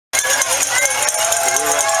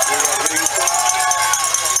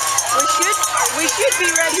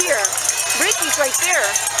here. Ricky's right there.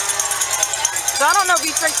 So I don't know if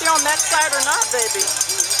he's right there on that side or not, baby.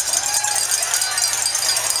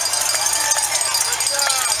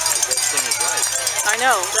 I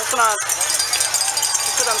know. That's what I'm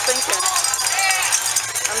thinking.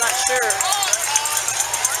 I'm not sure.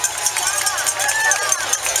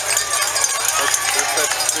 What's that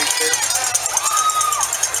street there?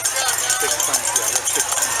 6 times, yeah, that's 6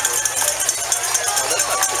 times. Oh, that's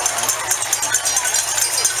not 6 times.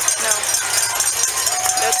 No.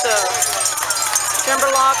 That's a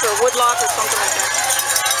Timberlock or Woodlock or something like that.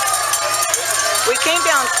 We came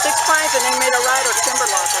down 6 times and they made a right or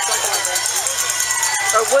Timberlock or something like that.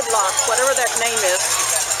 Or Woodlock, whatever that name is.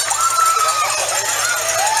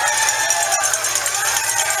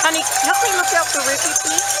 Honey, help me look out for Ricky,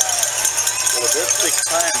 please. Well, if that's 6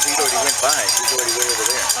 times, he'd already went by. He's already way over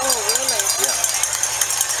there. Oh, really? Yeah.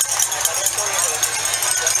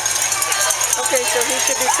 Okay, so he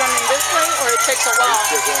should be coming this way, or it takes a while?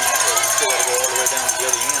 He's still going that way. He's still got to go all the way down to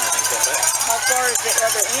the other end and then come back. How far is the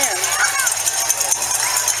other end?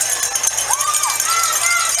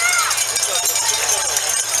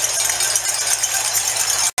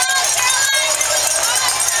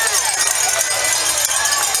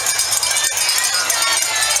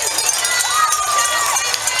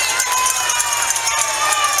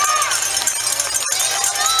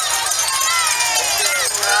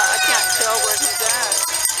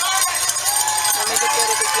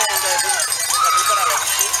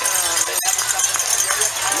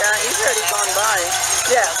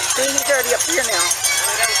 Yeah, see, he's already up here now.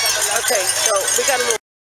 Okay, so we got a little...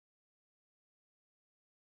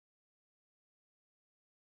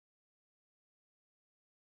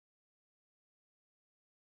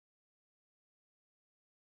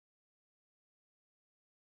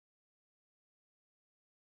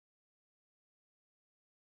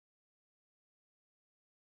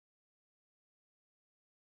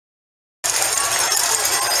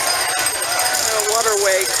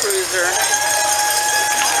 waterway cruiser.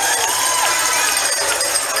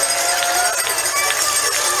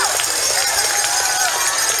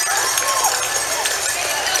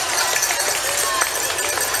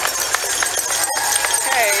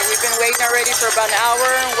 Waiting already for about an hour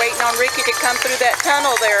and waiting on Ricky to come through that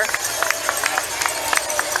tunnel there.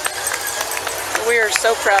 We are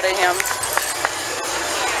so proud of him.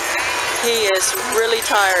 He is really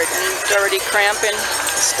tired and he's already cramping.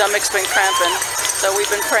 His stomach's been cramping. So we've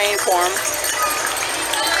been praying for him.